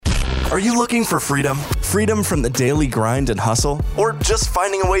Are you looking for freedom? Freedom from the daily grind and hustle? Or just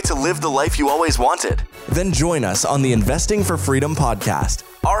finding a way to live the life you always wanted? Then join us on the Investing for Freedom podcast.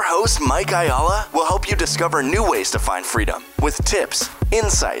 Our host, Mike Ayala, will help you discover new ways to find freedom with tips,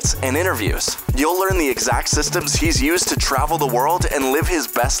 insights, and interviews. You'll learn the exact systems he's used to travel the world and live his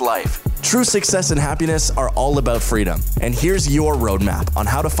best life. True success and happiness are all about freedom. And here's your roadmap on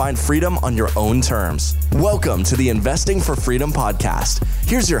how to find freedom on your own terms. Welcome to the Investing for Freedom podcast.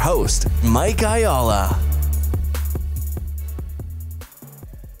 Here's your host, Mike Ayala.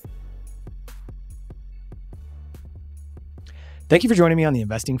 Thank you for joining me on the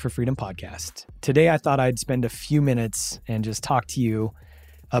Investing for Freedom podcast. Today, I thought I'd spend a few minutes and just talk to you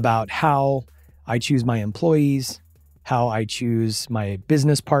about how I choose my employees, how I choose my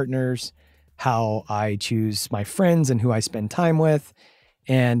business partners, how I choose my friends and who I spend time with.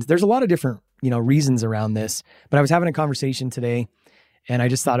 And there's a lot of different, reasons around this, but I was having a conversation today and I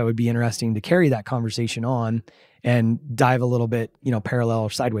just thought it would be interesting to carry that conversation on and dive a little bit, parallel or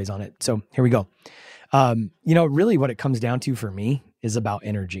sideways on it. So here we go. Really what it comes down to for me is about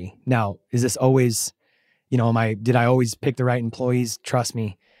energy. Now, is this always, did I always pick the right employees? Trust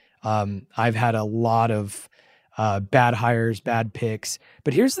me. I've had a lot of bad hires, bad picks.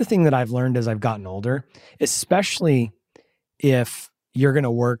 But here's the thing that I've learned as I've gotten older, especially if you're going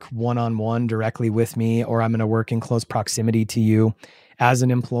to work one-on-one directly with me, or I'm going to work in close proximity to you as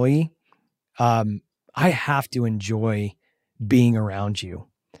an employee. I have to enjoy being around you.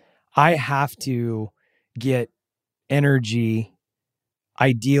 I have to get energy,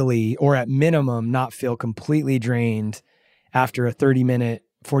 ideally, or at minimum, not feel completely drained after a 30-minute,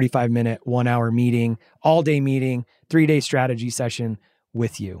 45-minute, 1-hour meeting, all-day meeting, 3-day strategy session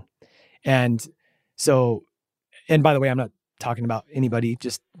with you. And by the way, I'm not talking about anybody,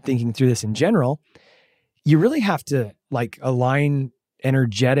 just thinking through this in general. You really have to align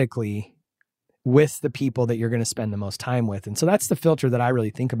energetically with the people that you're going to spend the most time with. And so that's the filter that I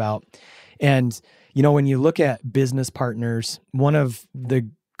really think about. And, when you look at business partners, one of the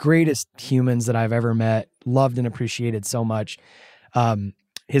greatest humans that I've ever met, loved and appreciated so much,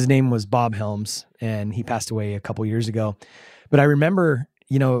 his name was Bob Helms, and he passed away a couple years ago. But I remember,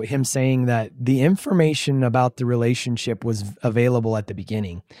 him saying that the information about the relationship was available at the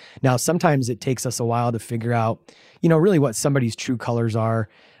beginning. Now, sometimes it takes us a while to figure out, really what somebody's true colors are.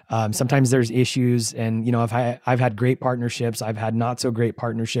 Sometimes there's issues, and I've had great partnerships, I've had not so great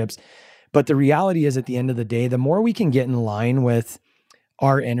partnerships, but the reality is, at the end of the day, the more we can get in line with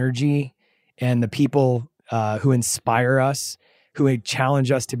our energy and the people who inspire us, who challenge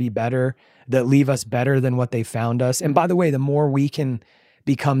us to be better, that leave us better than what they found us. And by the way, the more we can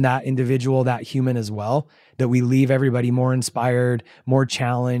become that individual, that human as well, that we leave everybody more inspired, more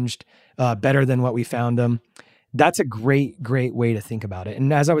challenged, better than what we found them. That's a great, great way to think about it.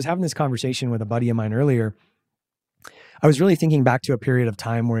 And as I was having this conversation with a buddy of mine earlier, I was really thinking back to a period of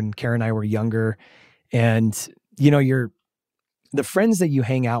time when Kara and I were younger. And, the friends that you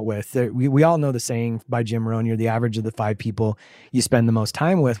hang out with, we all know the saying by Jim Rohn, you're the average of the 5 people you spend the most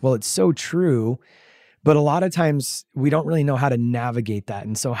time with. Well, it's so true. But a lot of times we don't really know how to navigate that.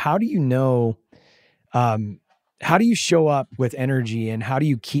 And so how do you know, how do you show up with energy, and how do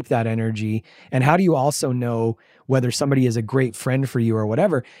you keep that energy? And how do you also know whether somebody is a great friend for you or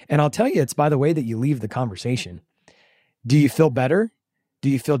whatever? And I'll tell you, it's by the way that you leave the conversation. Do you feel better? Do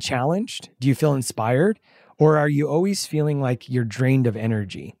you feel challenged? Do you feel inspired? Or are you always feeling like you're drained of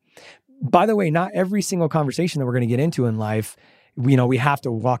energy? By the way, not every single conversation that we're going to get into in life, we have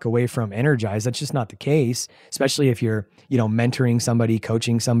to walk away from energized. That's just not the case, especially if you're, mentoring somebody,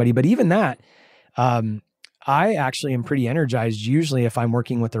 coaching somebody. But even that, I actually am pretty energized usually if I'm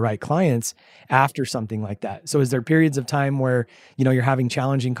working with the right clients after something like that. So is there periods of time where, you're having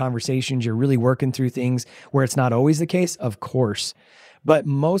challenging conversations, you're really working through things where it's not always the case? Of course. But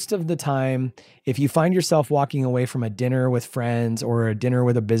most of the time, if you find yourself walking away from a dinner with friends or a dinner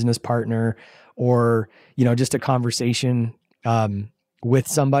with a business partner, or, just a conversation with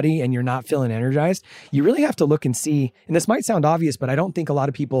somebody, and you're not feeling energized, you really have to look and see. And this might sound obvious, but I don't think a lot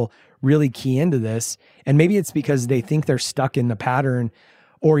of people really key into this. And maybe it's because they think they're stuck in the pattern,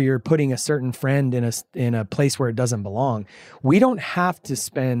 or you're putting a certain friend in a place where it doesn't belong. We don't have to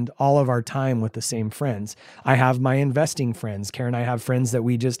spend all of our time with the same friends. I have my investing friends. Kara and I have friends that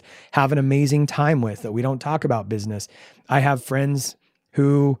we just have an amazing time with, that we don't talk about business. I have friends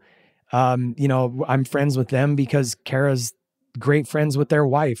who, I'm friends with them because Kara's great friends with their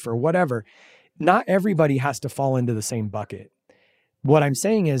wife or whatever. Not everybody has to fall into the same bucket. What I'm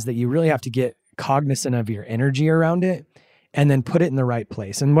saying is that you really have to get cognizant of your energy around it and then put it in the right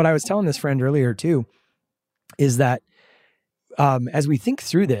place. And what I was telling this friend earlier too, is that as we think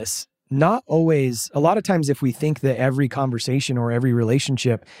through this, not always, a lot of times if we think that every conversation or every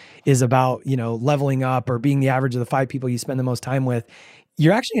relationship is about, leveling up or being the average of the 5 people you spend the most time with,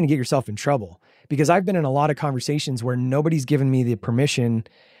 you're actually going to get yourself in trouble. Because I've been in a lot of conversations where nobody's given me the permission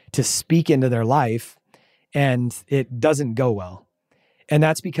to speak into their life and it doesn't go well. And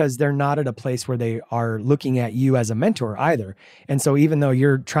that's because they're not at a place where they are looking at you as a mentor either. And so even though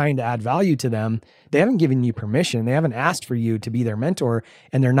you're trying to add value to them, they haven't given you permission. They haven't asked for you to be their mentor,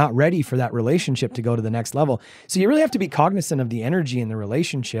 and they're not ready for that relationship to go to the next level. So you really have to be cognizant of the energy in the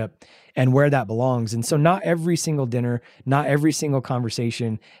relationship and where that belongs. And so not every single dinner, not every single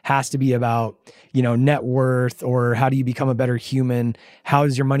conversation has to be about, net worth or how do you become a better human? How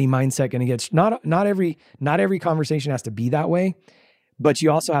is your money mindset going to get? Not every conversation has to be that way. But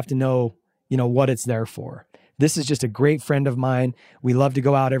you also have to know, what it's there for. This is just a great friend of mine. We love to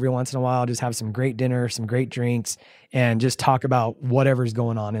go out every once in a while, just have some great dinner, some great drinks, and just talk about whatever's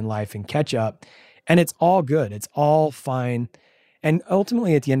going on in life and catch up. And it's all good. It's all fine. And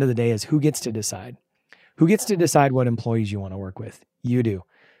ultimately, at the end of the day, is who gets to decide? Who gets to decide what employees you want to work with? You do.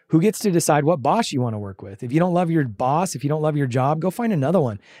 Who gets to decide what boss you want to work with? If you don't love your boss, if you don't love your job, go find another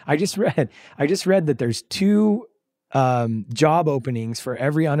one. I just read that there's 2 job openings for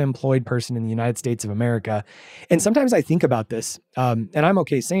every unemployed person in the United States of America. And sometimes I think about this, and I'm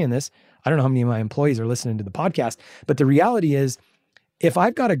okay saying this. I don't know how many of my employees are listening to the podcast, but the reality is if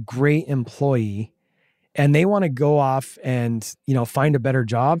I've got a great employee and they want to go off and, find a better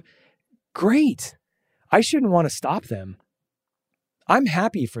job, great. I shouldn't want to stop them. I'm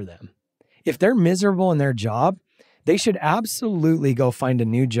happy for them. If they're miserable in their job, they should absolutely go find a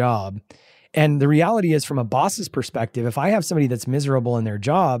new job. And the reality is, from a boss's perspective, if I have somebody that's miserable in their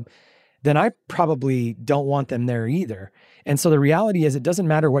job, then I probably don't want them there either. And so the reality is, it doesn't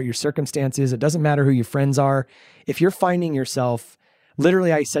matter what your circumstance is. It doesn't matter who your friends are. If you're finding yourself,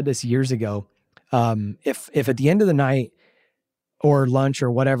 literally, I said this years ago, if at the end of the night or lunch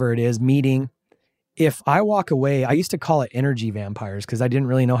or whatever it is, meeting, if I walk away, I used to call it energy vampires because I didn't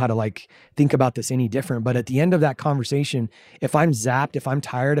really know how to think about this any different. But at the end of that conversation, if I'm zapped, if I'm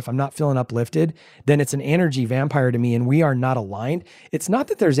tired, if I'm not feeling uplifted, then it's an energy vampire to me and we are not aligned. It's not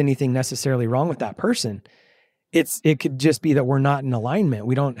that there's anything necessarily wrong with that person. It could just be that we're not in alignment.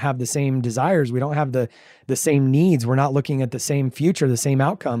 We don't have the same desires. We don't have the same needs. We're not looking at the same future, the same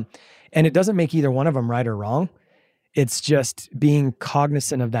outcome. And it doesn't make either one of them right or wrong. It's just being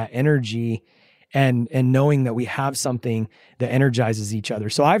cognizant of that energy and knowing that we have something that energizes each other.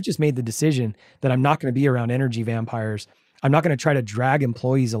 So I've just made the decision that I'm not going to be around energy vampires. I'm not going to try to drag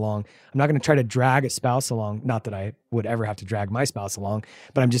employees along. I'm not going to try to drag a spouse along. Not that I would ever have to drag my spouse along,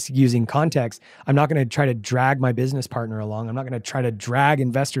 but I'm just using context. I'm not going to try to drag my business partner along. I'm not going to try to drag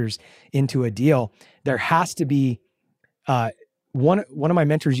investors into a deal. There has to be, one of my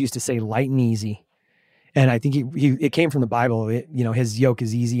mentors used to say light and easy. And I think it came from the Bible. His yoke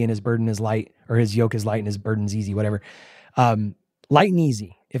is easy and his burden is light, or his yoke is light and his burden's easy, whatever. Light and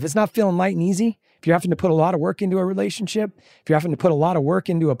easy. If it's not feeling light and easy, if you're having to put a lot of work into a relationship, if you're having to put a lot of work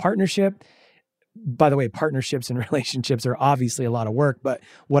into a partnership, by the way, partnerships and relationships are obviously a lot of work. But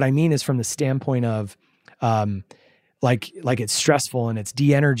what I mean is from the standpoint of, like it's stressful and it's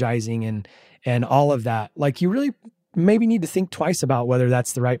de-energizing and all of that. You really maybe need to think twice about whether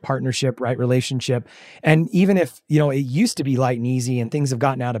that's the right partnership, right relationship. And even if, it used to be light and easy and things have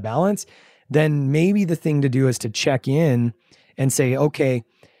gotten out of balance, then maybe the thing to do is to check in and say, okay,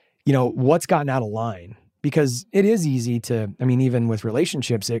 what's gotten out of line? Because it is easy to, even with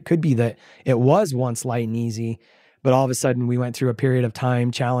relationships, it could be that it was once light and easy, but all of a sudden we went through a period of time,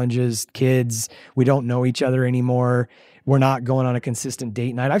 challenges, kids, we don't know each other anymore. We're not going on a consistent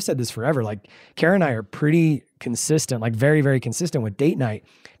date night. I've said this forever. Kara and I are pretty consistent, very, very consistent with date night.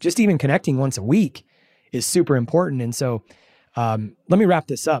 Just even connecting once a week is super important. And so let me wrap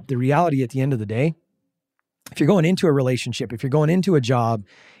this up. The reality at the end of the day, if you're going into a relationship, if you're going into a job,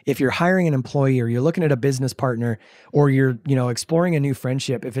 if you're hiring an employee or you're looking at a business partner or you're, exploring a new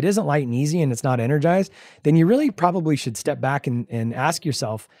friendship, if it isn't light and easy and it's not energized, then you really probably should step back and ask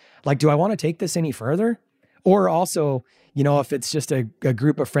yourself, do I want to take this any further? Or also, if it's just a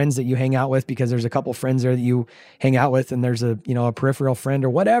group of friends that you hang out with because there's a couple friends there that you hang out with and there's a peripheral friend or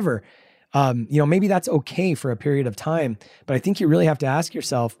whatever, maybe that's okay for a period of time. But I think you really have to ask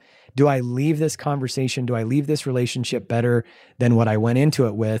yourself, do I leave this conversation? Do I leave this relationship better than what I went into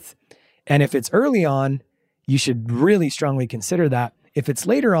it with? And if it's early on, you should really strongly consider that. If it's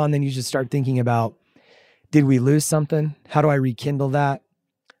later on, then you should start thinking about, did we lose something? How do I rekindle that?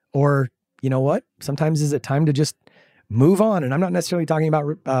 Or, you know what? Sometimes is it time to just move on? And I'm not necessarily talking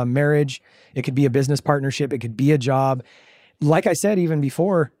about marriage. It could be a business partnership. It could be a job. Like I said, even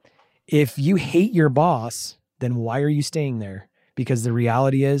before, If you hate your boss, then why are you staying there? Because the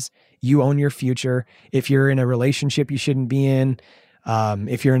reality is you own your future. If you're in a relationship you shouldn't be in,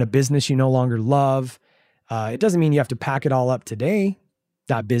 if you're in a business you no longer love, it doesn't mean you have to pack it all up today,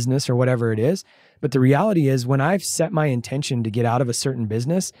 that business or whatever it is. But the reality is when I've set my intention to get out of a certain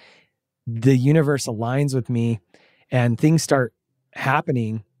business, the universe aligns with me and things start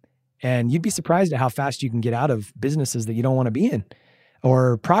happening. And you'd be surprised at how fast you can get out of businesses that you don't want to be in,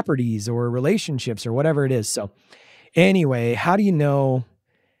 or properties or relationships or whatever it is. So anyway, how do you know,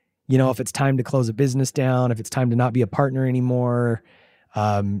 if it's time to close a business down, if it's time to not be a partner anymore? Do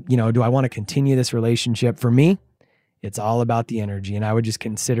I want to continue this relationship? For me, it's all about the energy. And I would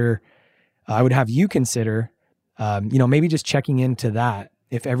have you consider, maybe just checking into that.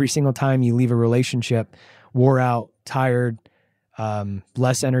 If every single time you leave a relationship wore out, tired,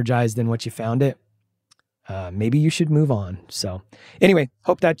 less energized than what you found it, maybe you should move on. So anyway,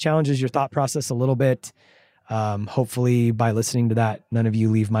 hope that challenges your thought process a little bit. Hopefully by listening to that, none of you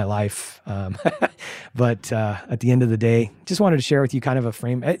leave my life. But at the end of the day, just wanted to share with you kind of a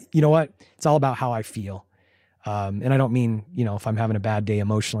frame. You know what? It's all about how I feel. And I don't mean, if I'm having a bad day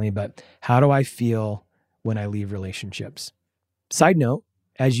emotionally, but how do I feel when I leave relationships? Side note,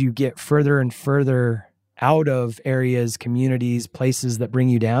 as you get further and further out of areas, communities, places that bring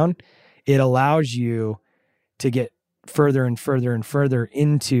you down, it allows you to get further and further and further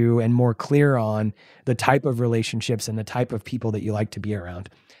into and more clear on the type of relationships and the type of people that you like to be around.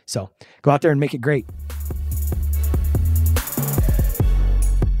 So go out there and make it great.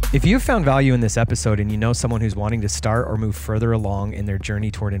 If you've found value in this episode and you know someone who's wanting to start or move further along in their journey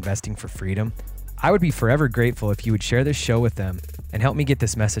toward investing for freedom, I would be forever grateful if you would share this show with them and help me get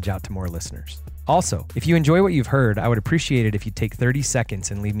this message out to more listeners. Also, if you enjoy what you've heard, I would appreciate it if you take 30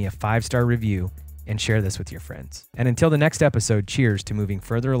 seconds and leave me a 5-star review and share this with your friends. And until the next episode, cheers to moving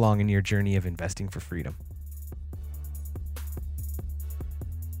further along in your journey of investing for freedom.